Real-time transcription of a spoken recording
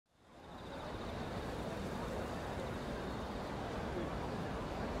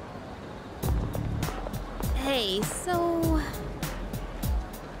Okay, so...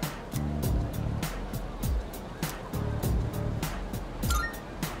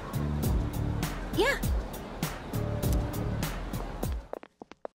 Yeah.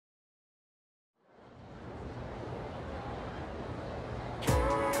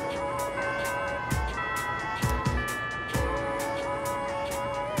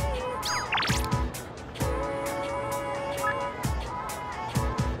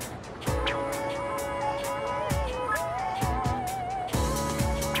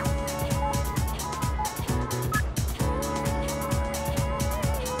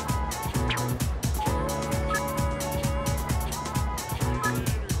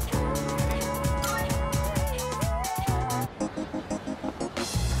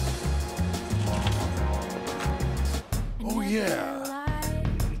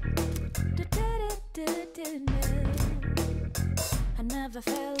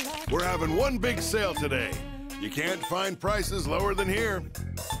 We're having one big sale today. You can't find prices lower than here.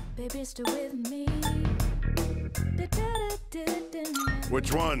 Baby, stay with me.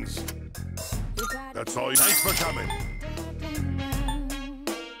 Which ones? That's all. Thanks for coming.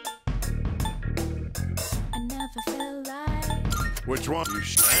 I never felt like Which one? You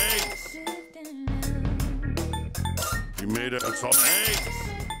thanks. You made it. That's all. Thanks.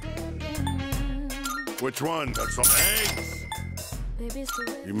 Which one? That's all. Thanks. baby, stay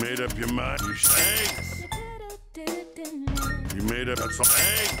with You made up your mind. You thanks. You made up. That's all.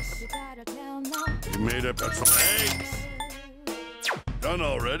 Thanks. You gotta tell no. You made up. That's all. Thanks. Done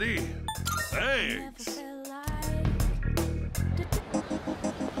already. Thanks.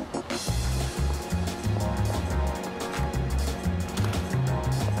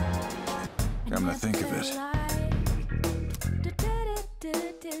 Come to think of it.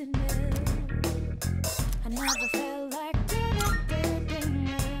 I never felt like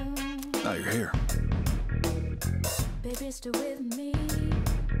Now you're here. baby, stay with me.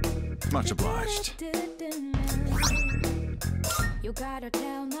 Much obliged. You gotta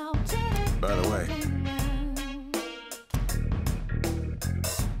tell no. By the way,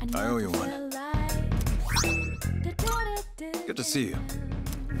 I owe you one. Good to see you.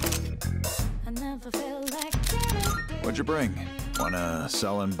 I never felt like What'd you bring? Wanna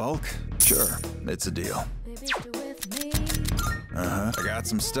sell in bulk? Sure, it's a deal. baby, stay with me. Uh-huh. I got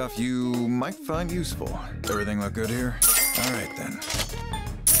some stuff you might find useful. Everything look good here? All right, then.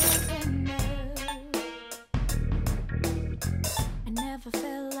 I never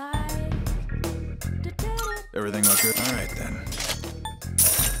felt like Everything look good? All right, then.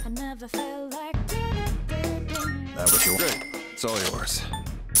 I never felt like That what you want? Great. It's all yours.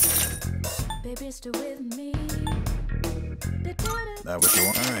 baby, stay with me. That what you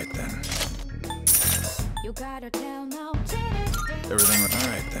want? All right, then. You gotta tell no. Everything look all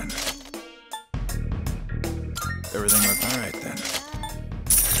right, then. Everything look all right, then.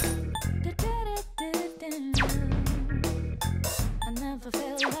 I never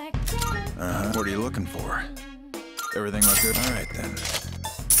felt like Uh-huh. What are you looking for? Everything look good? All right, then.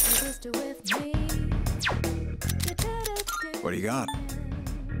 baby, stay with me. What do you got?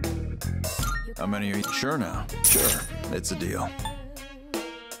 How many are you? Sure now. Sure. It's a deal.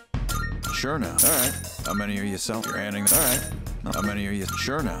 Sure now. All right. How many are you selling? You're handing. All right. How many are you?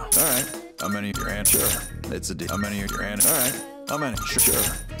 Sure now. All right. How many you're handing? Sure. It's a deal. How many are you handing? All right. How many? Sure.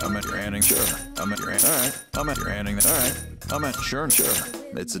 How many you're handing? Sure. How many you're handing? All right. How many you're handing? All right. How many? Sure. Sure.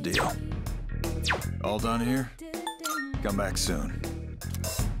 It's a deal. All done here? Come back soon.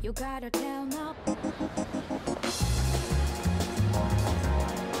 You gotta tell no.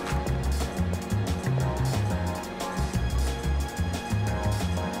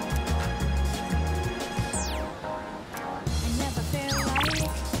 I never felt like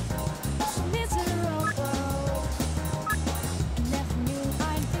miserable. I never knew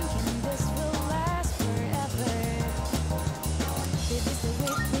I'm thinking this will last forever. Baby, stay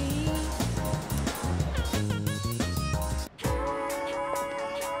with me.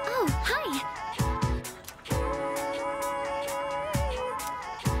 Oh, hi.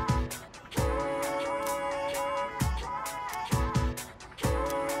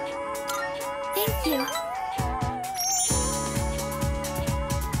 Thank you.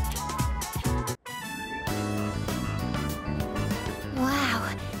 Wow,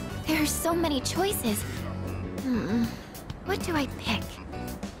 there are so many choices. What do I pick?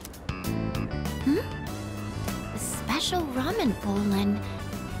 A special ramen bowl and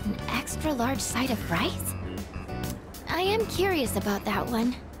an extra large side of rice? I am curious about that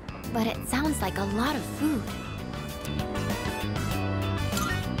one, but it sounds like a lot of food.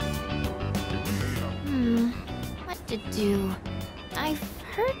 What to do? I've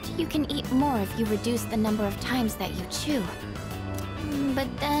heard you can eat more if you reduce the number of times that you chew. But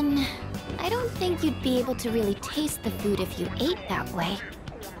then, I don't think you'd be able to really taste the food if you ate that way.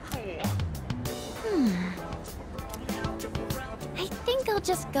 I think I'll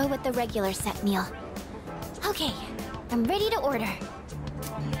just go with the regular set meal. Okay, I'm ready to order.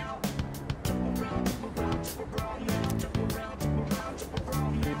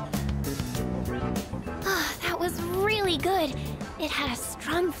 That was really good. It had a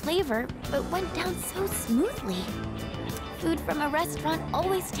strong flavor, but went down so smoothly. Food from a restaurant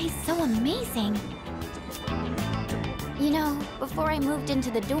always tastes so amazing. You know, before I moved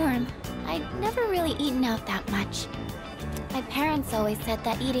into the dorm, I'd never really eaten out that much. My parents always said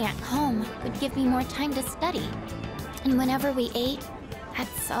that eating at home would give me more time to study. And whenever we ate,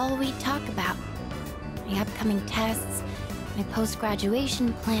 that's all we'd talk about. My upcoming tests, my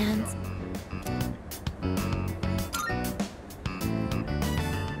post-graduation plans.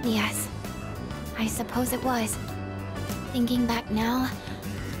 Yes, I suppose it was. Thinking back now,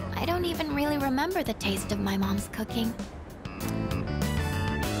 I don't even really remember the taste of my mom's cooking.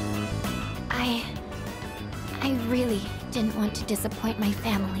 I really didn't want to disappoint my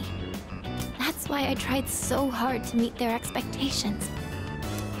family. That's why I tried so hard to meet their expectations.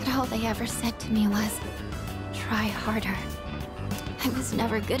 But all they ever said to me was, try harder. I was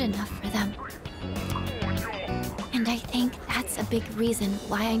never good enough for them. And I think that's a big reason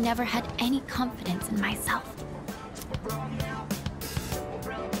why I never had any confidence in myself.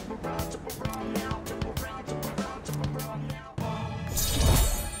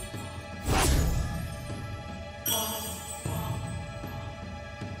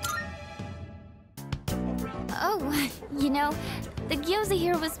 Oh, you know, the gyoza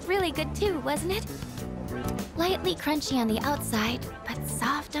here was really good too, wasn't it? Lightly crunchy on the outside, but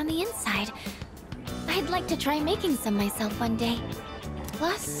soft on the inside. I'd like to try making some myself one day.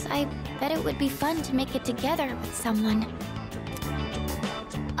 Plus, I bet it would be fun to make it together with someone.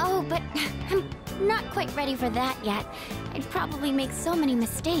 Oh, but I'm not quite ready for that yet. I'd probably make so many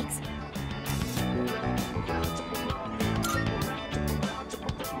mistakes.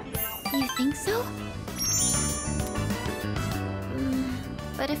 You think so?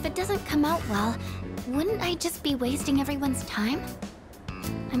 But if it doesn't come out well, wouldn't I just be wasting everyone's time?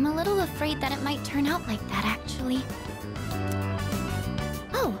 I'm a little afraid that it might turn out like that, actually.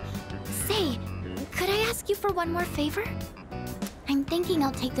 Oh, say, could I ask you for one more favor? I'm thinking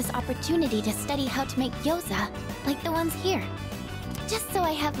I'll take this opportunity to study how to make gyoza, like the ones here. Just so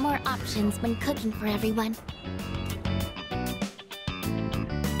I have more options when cooking for everyone.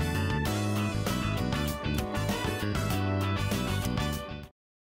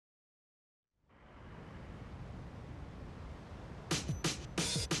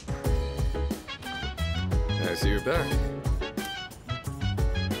 I see you're back.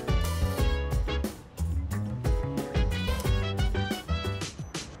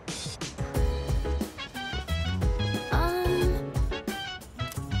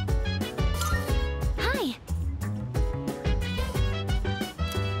 Hi.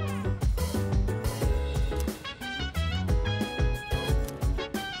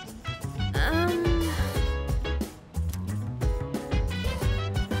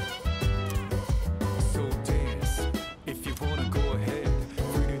 So dance, if you wanna go ahead.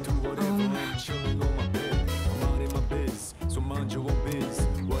 Free to do whatever, I'm chilling on my bed. I'm out in my biz, so mind your own biz.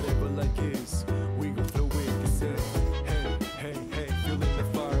 Whatever like is, we gon' throw it, they say. Hey, hey, hey, feeling the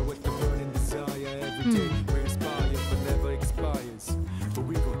fire with the burning desire. Every day we inspire, but never expires. But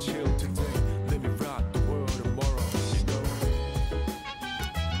we gon' chill today, let me rock the world tomorrow, you know?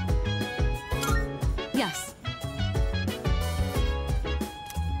 Yes.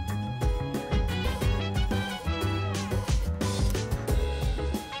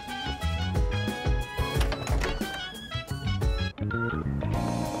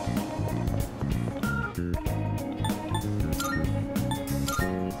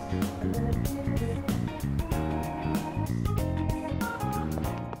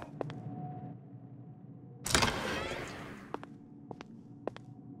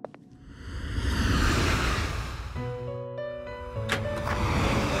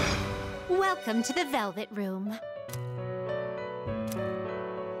 Welcome to the Velvet Room.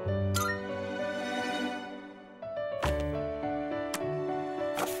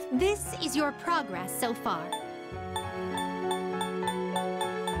 This is your progress so far.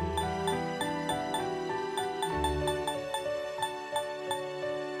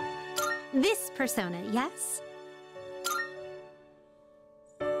 This persona, yes?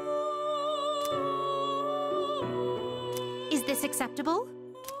 Is this acceptable?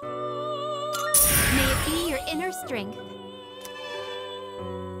 May it be your inner strength.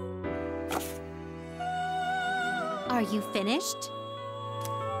 Are you finished?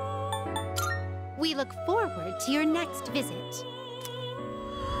 We look forward to your next visit.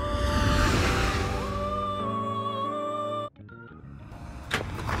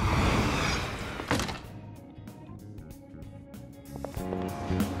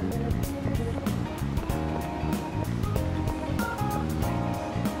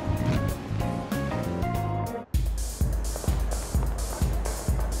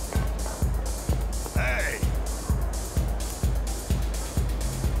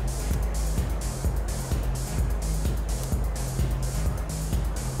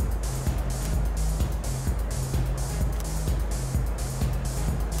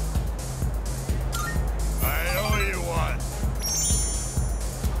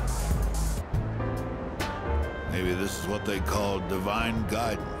 Maybe this is what they call divine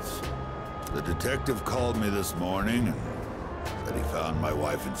guidance. The detective called me this morning and said he found my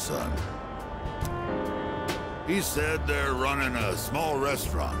wife and son. He said they're running a small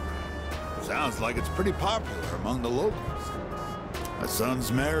restaurant. Sounds like it's pretty popular among the locals. My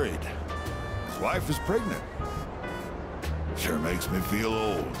son's married. His wife is pregnant. Sure makes me feel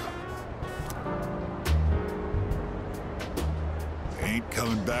old. Ain't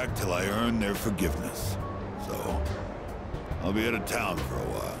coming back till I earn their forgiveness. So, I'll be out of town for a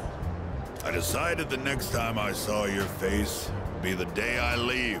while. I decided the next time I saw your face would be the day I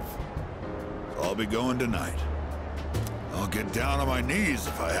leave. So I'll be going tonight. I'll get down on my knees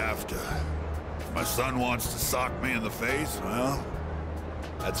if I have to. If my son wants to sock me in the face, well,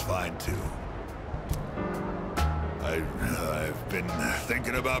 that's fine too. I've been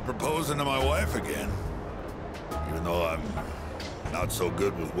thinking about proposing to my wife again. Even though I'm not so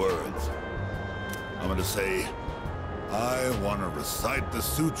good with words. I'm gonna say, I want to recite the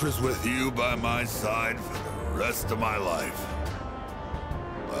sutras with you by my side for the rest of my life.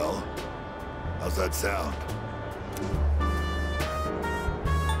 Well, how's that sound?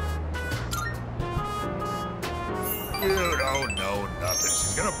 You don't know nothing.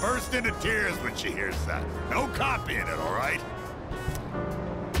 She's gonna burst into tears when she hears that. No copying it, all right?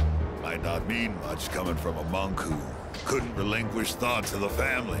 Might not mean much coming from a monk who couldn't relinquish thoughts of the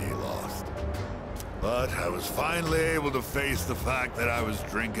family he lost. But I was finally able to face the fact that I was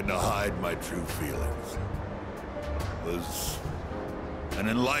drinking to hide my true feelings. It was an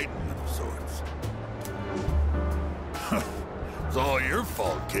enlightenment of sorts. It's all your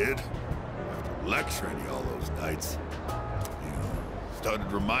fault, kid. After lecturing you all those nights, you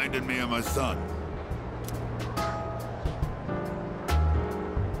started reminding me of my son.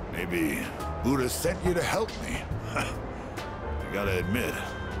 Maybe Buddha sent you to help me. I gotta admit,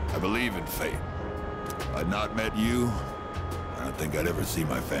 I believe in fate. If I'd not met you, I don't think I'd ever see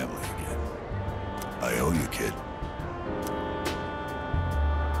my family again. I owe you, kid.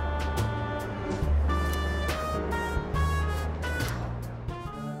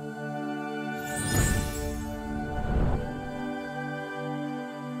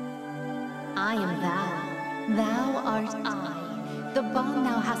 I am thou. Thou art I. The bond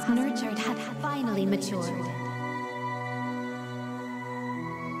thou hast nurtured hath finally matured.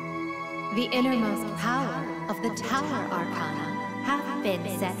 The innermost power of the Tower Arcana hath been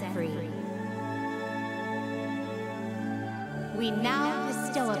set free. We now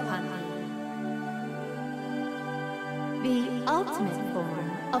bestow upon thee the ultimate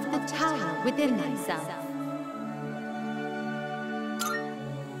form of the tower within thyself.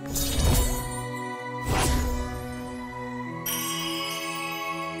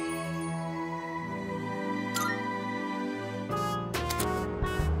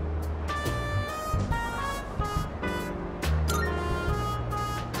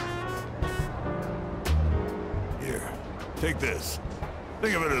 Take this.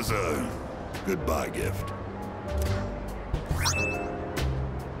 Think of it as a goodbye gift.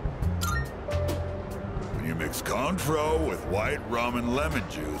 When you mix Cointreau with white rum and lemon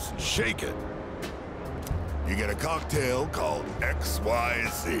juice and shake it, you get a cocktail called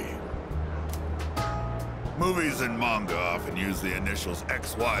XYZ. Movies and manga often use the initials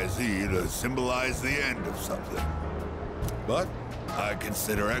XYZ to symbolize the end of something. But I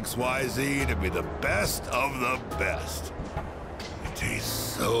consider XYZ to be the best of the best. It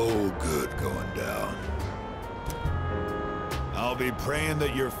tastes so good going down. I'll be praying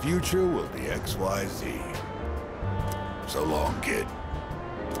that your future will be XYZ. So long, kid.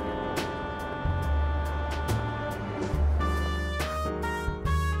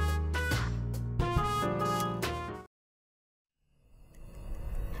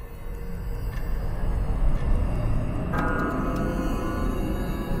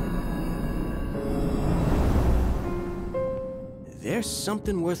 There's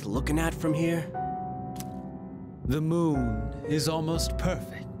something worth looking at from here? The moon is almost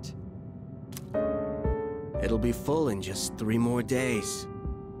perfect. It'll be full in just 3 more days.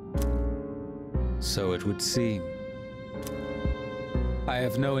 So it would seem. I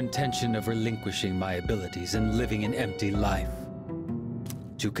have no intention of relinquishing my abilities and living an empty life.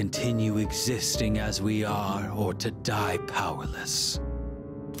 To continue existing as we are, or to die powerless.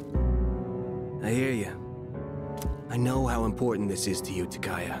 I hear you. I know how important this is to you,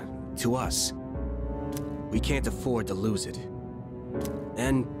 Takaya. To us. We can't afford to lose it.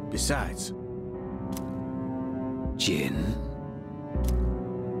 And besides... Jin?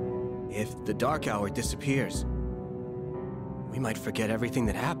 If the Dark Hour disappears, we might forget everything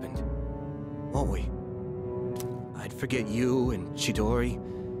that happened, won't we? I'd forget you and Chidori,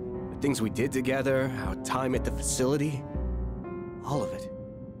 the things we did together, our time at the facility, all of it.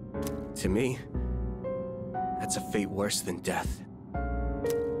 To me, that's a fate worse than death.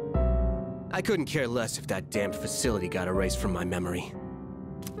 I couldn't care less if that damned facility got erased from my memory.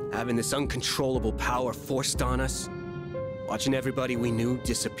 Having this uncontrollable power forced on us, watching everybody we knew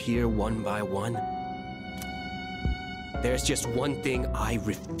disappear one by one. There's just one thing I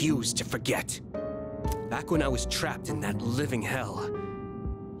refuse to forget. Back when I was trapped in that living hell,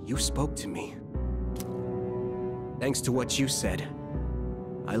 you spoke to me. Thanks to what you said,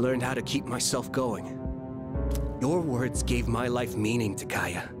 I learned how to keep myself going. Your words gave my life meaning,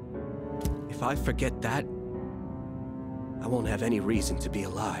 Takaya. If I forget that, I won't have any reason to be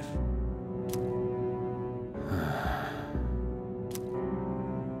alive.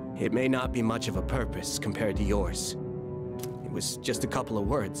 It may not be much of a purpose compared to yours. It was just a couple of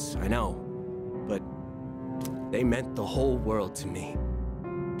words, I know. But they meant the whole world to me.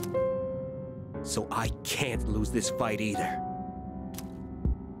 So I can't lose this fight either.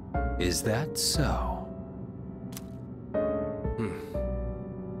 Is that so?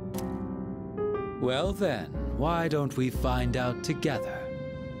 Well then, why don't we find out together?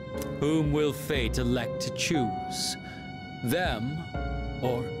 Whom will fate elect to choose? Them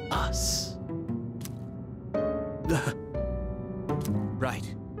or us?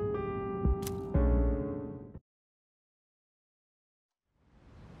 Right.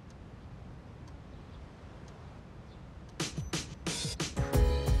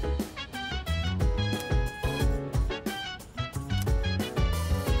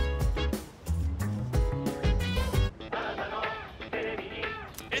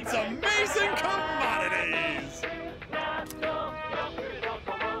 It's amazing commodities!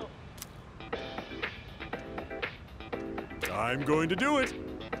 I'm going to do it.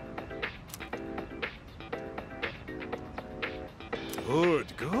 Good,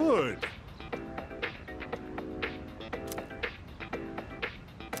 good.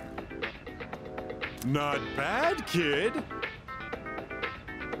 Not bad, kid.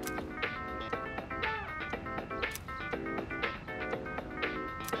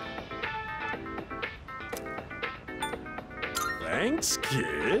 Thanks,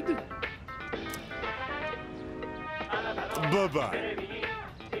 kid. Bye-bye.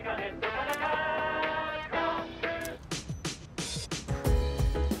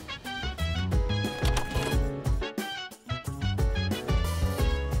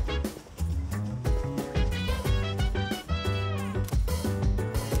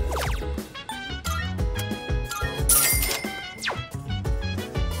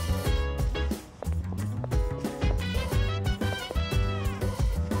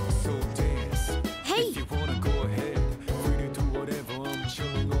 So dance. Hey! If you wanna go ahead, free to do whatever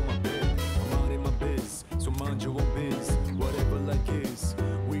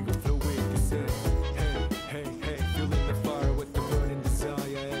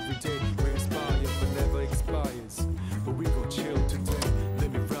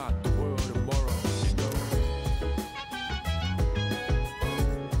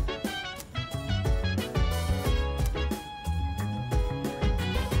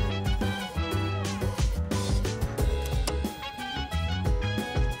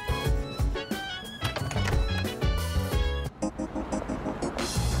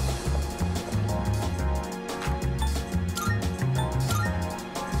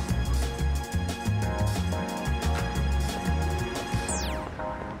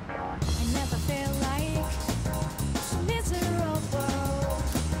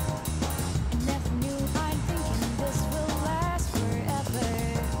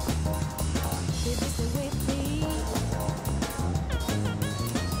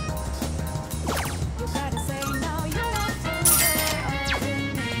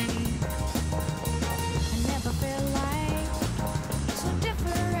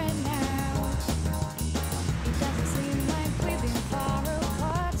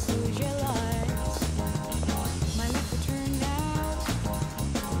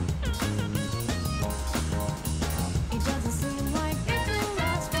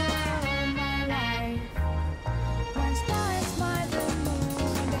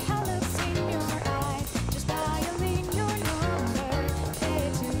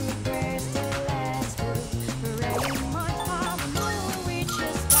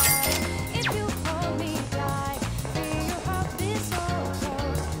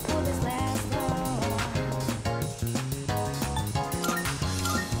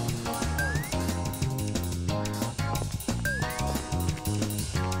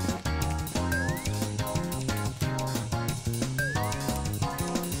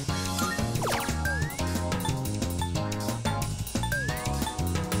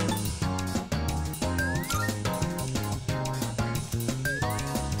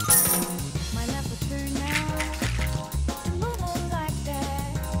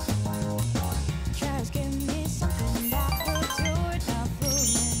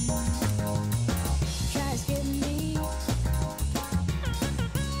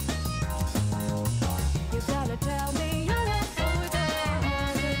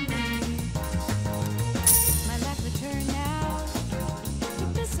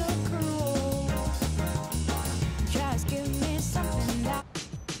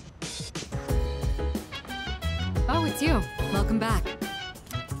Oh, it's you. Welcome back.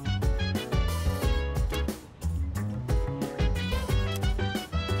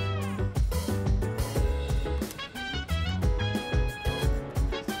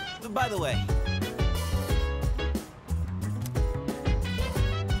 By the way,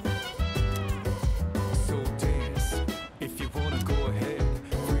 So dance. If you wanna go ahead,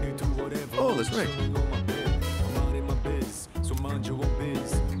 free to do whatever. Oh, that's right. Chilling on my bed. I'm minding my biz, so mind your own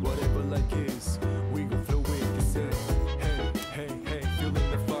biz. Whatever like is, we gon' flow with the set. Hey, hey, hey,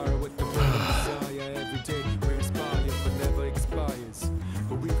 feeling the fire with the burn of desire every day. We inspire, but never expires.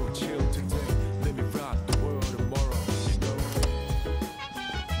 But we gon' chill today. Let me rock the world tomorrow, you know.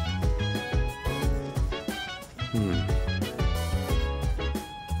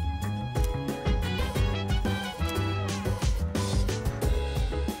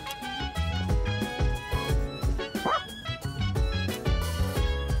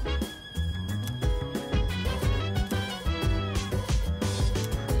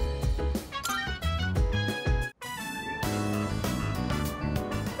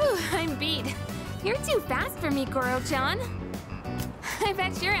 Whew, I'm beat. You're too fast for me, Koro-chan. I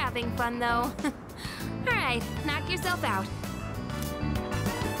bet you're having fun, though. Alright, knock yourself out.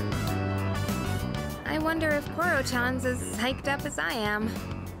 I wonder if Koro-chan's as hyped up as I am.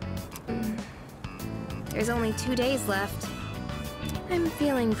 There's only 2 days left. I'm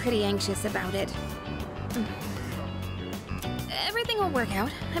feeling pretty anxious about it. Everything will work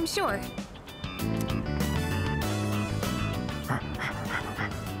out, I'm sure.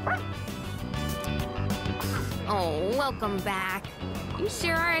 Oh, welcome back. You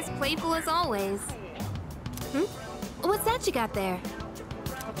sure are as playful as always. What's that you got there?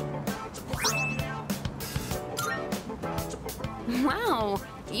 Wow,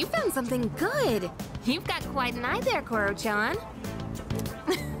 you found something good. You've got quite an eye there, Koro-chan.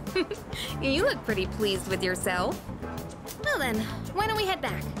 You look pretty pleased with yourself. Well then, why don't we head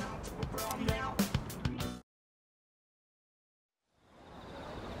back?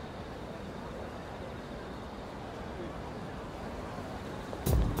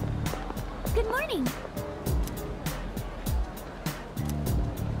 Good morning.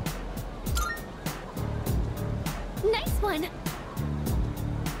 Nice one.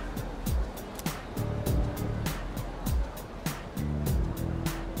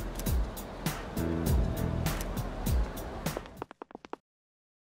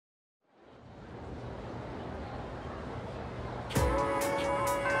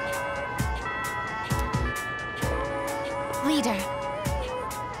 Leader.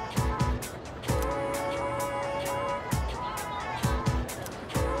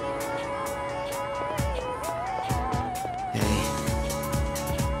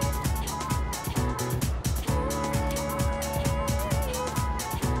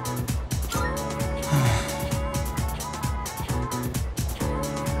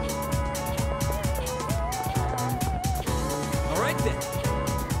 all right then.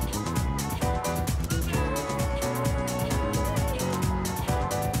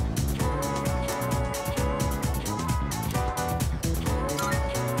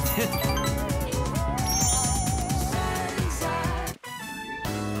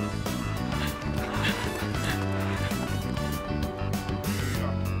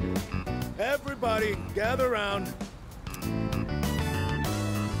 Everybody, gather around.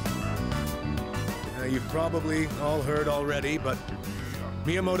 Now, you've probably all heard already, but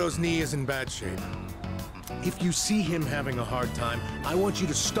Miyamoto's knee is in bad shape. If you see him having a hard time, I want you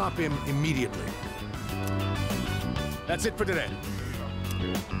to stop him immediately. That's it for today.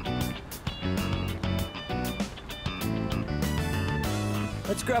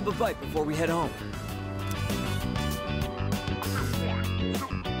 Let's grab a bite before we head home.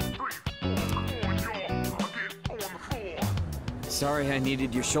 Sorry I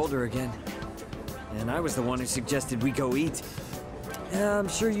needed your shoulder again. And I was the one who suggested we go eat. I'm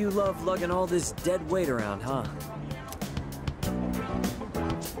sure you love lugging all this dead weight around, huh?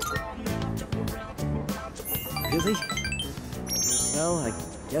 Really? Well, I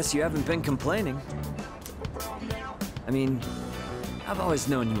guess you haven't been complaining. I mean, I've always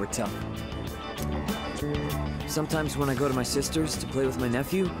known you were tough. Sometimes when I go to my sister's to play with my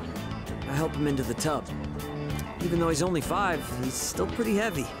nephew, I help him into the tub. Even though he's only 5, he's still pretty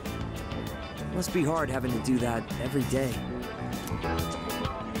heavy. Must be hard having to do that every day.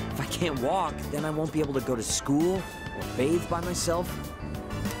 If I can't walk, then I won't be able to go to school or bathe by myself.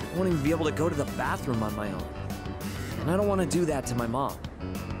 I won't even be able to go to the bathroom on my own. And I don't want to do that to my mom.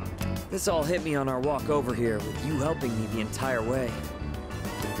 This all hit me on our walk over here, with you helping me the entire way.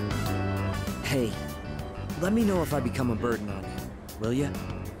 Hey, let me know if I become a burden on you, will you?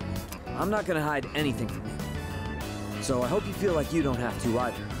 I'm not gonna hide anything from you. so I hope you feel like you don't have to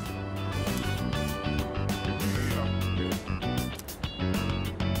either.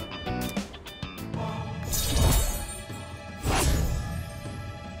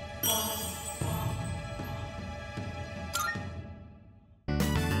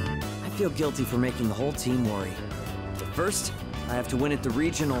 I feel guilty for making the whole team worry. But first, I have to win at the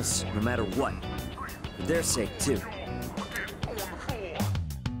regionals, no matter what. For their sake, too.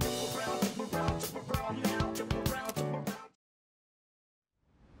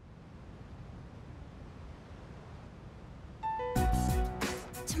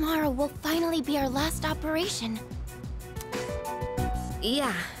 Tomorrow will finally be our last operation.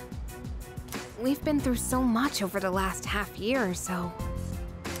 Yeah. We've been through so much over the last half year or so.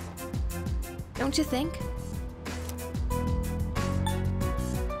 Don't you think?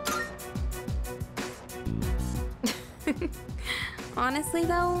 Honestly,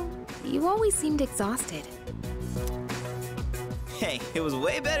 though, you always seemed exhausted. Hey, it was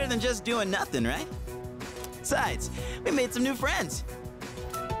way better than just doing nothing, right? Besides, we made some new friends.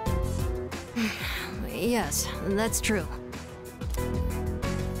 Yes, that's true.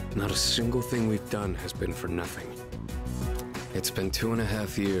 Not a single thing we've done has been for nothing. It's been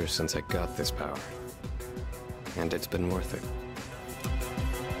 2.5 years since I got this power. And it's been worth it.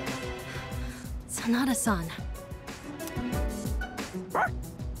 Sanada-san.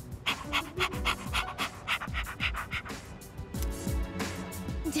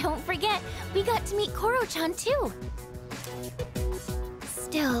 Don't forget, we got to meet Koro-chan too.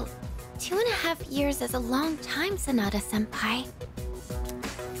 Still, 2.5 years is a long time, Sanada-senpai.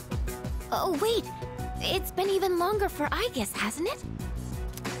 Oh, wait. It's been even longer for Aigis, hasn't it?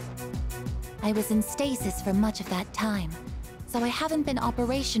 I was in stasis for much of that time, so I haven't been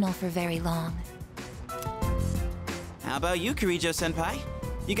operational for very long. How about you, Kirijo-senpai?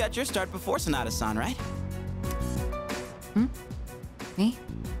 You got your start before Sanada-san, right? Me?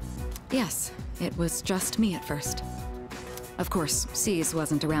 Yes, it was just me at first. Of course, C's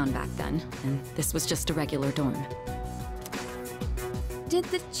wasn't around back then, and this was just a regular dorm. Did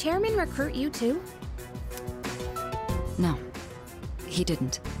the chairman recruit you too? No, he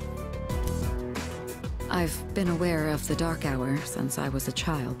didn't. I've been aware of the Dark Hour since I was a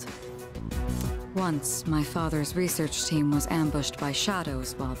child. Once, my father's research team was ambushed by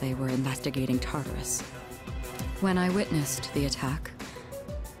shadows while they were investigating Tartarus. When I witnessed the attack,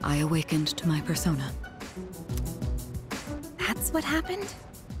 I awakened to my persona. That's what happened?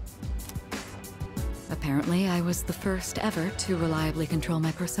 Apparently, I was the first ever to reliably control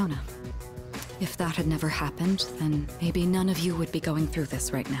my persona. If that had never happened, then maybe none of you would be going through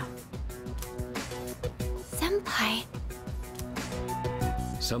this right now. Senpai.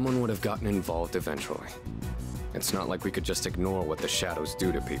 Someone would have gotten involved eventually. It's not like we could just ignore what the shadows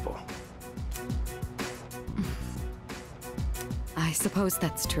do to people. I suppose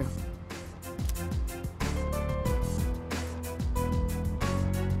that's true.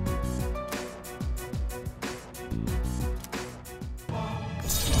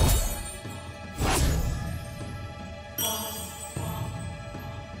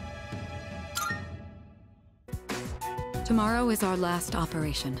 Tomorrow is our last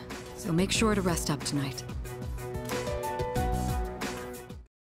operation, so make sure to rest up tonight.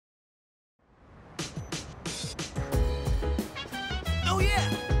 Oh yeah!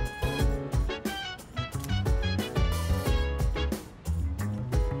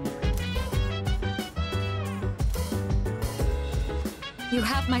 You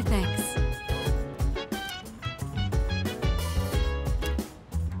have my thanks.